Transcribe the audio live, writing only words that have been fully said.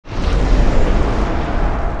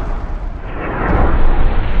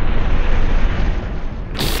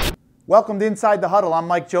Welcome to Inside the Huddle. I'm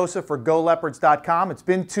Mike Joseph for GoLeopards.com. It's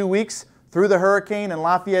been 2 weeks through the hurricane, and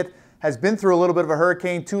Lafayette has been through a little bit of a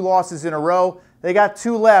hurricane, 2 losses in a row. They got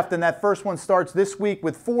 2 left, and that first one starts this week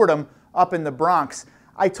with Fordham up in the Bronx.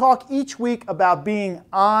 I talk each week about being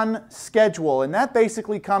on schedule, and that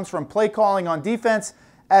basically comes from play calling on defense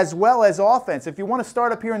as well as offense. If you want to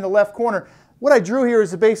start up here in the left corner, what I drew here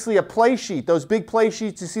is basically a play sheet, those big play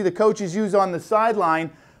sheets you see the coaches use on the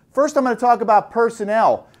sideline. First, I'm going to talk about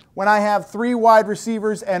personnel. When I have 3 wide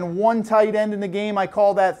receivers and 1 tight end in the game, I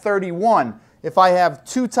call that 31. If I have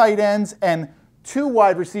 2 tight ends and 2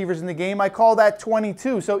 wide receivers in the game, I call that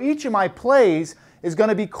 22. So each of my plays is going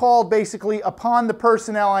to be called basically upon the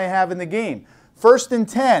personnel I have in the game. 1st and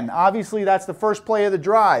 10, obviously that's the first play of the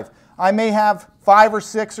drive. I may have 5 or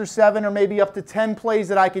 6 or 7 or maybe up to 10 plays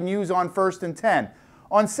that I can use on 1st and 10.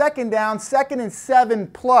 On 2nd down, 2nd and 7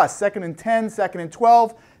 plus, 2nd and 10, 2nd and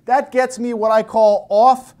 12, that gets me what I call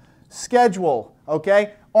off schedule,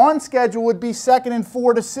 okay? On schedule would be 2nd and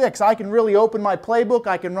 4 to 6. I can really open my playbook,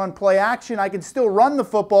 I can run play action, I can still run the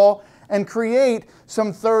football and create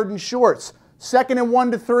some 3rd and shorts. 2nd and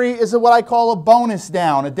 1 to 3 is what I call a bonus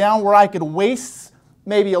down, a down where I could waste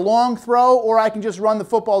maybe a long throw or I can just run the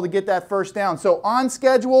football to get that 1st down. So on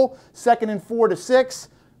schedule, 2nd and 4 to 6,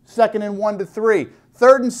 2nd and 1 to 3.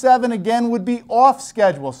 3rd and 7 again would be off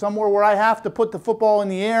schedule, somewhere where I have to put the football in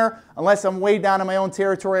the air unless I'm way down in my own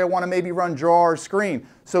territory. I want to maybe run draw or screen.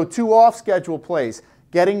 So 2 off schedule plays.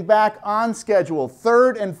 Getting back on schedule,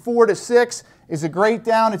 3rd and 4 to 6 is a great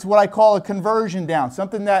down. It's what I call a conversion down,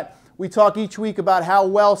 something that we talk each week about how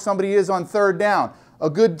well somebody is on 3rd down. A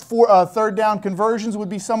good 3rd down conversions would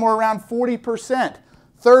be somewhere around 40%.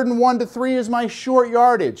 3rd and 1 to 3 is my short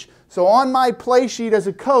yardage. So on my play sheet as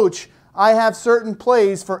a coach, I have certain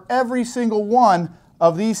plays for every single one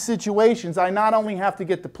of these situations. I not only have to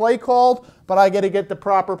get the play called, but I got to get the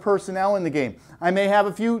proper personnel in the game. I may have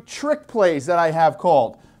a few trick plays that I have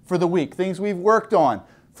called for the week, things we've worked on,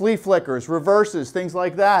 flea flickers, reverses, things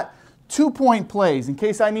like that. 2-point plays in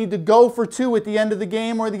case I need to go for 2 at the end of the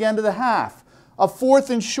game or the end of the half. A 4th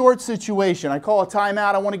and short situation. I call a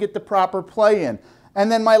timeout. I want to get the proper play in.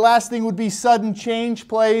 And then my last thing would be sudden change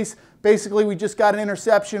plays. Basically, we just got an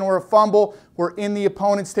interception or a fumble. We're in the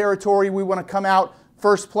opponent's territory. We want to come out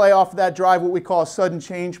first play off of that drive, what we call a sudden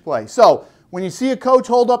change play. So when you see a coach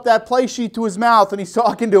hold up that play sheet to his mouth and he's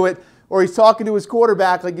talking to it, or he's talking to his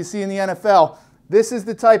quarterback like you see in the NFL, this is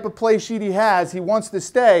the type of play sheet he has. He wants to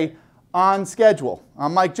stay on schedule.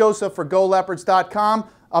 I'm Mike Joseph for GoLeopards.com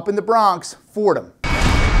up in the Bronx, Fordham.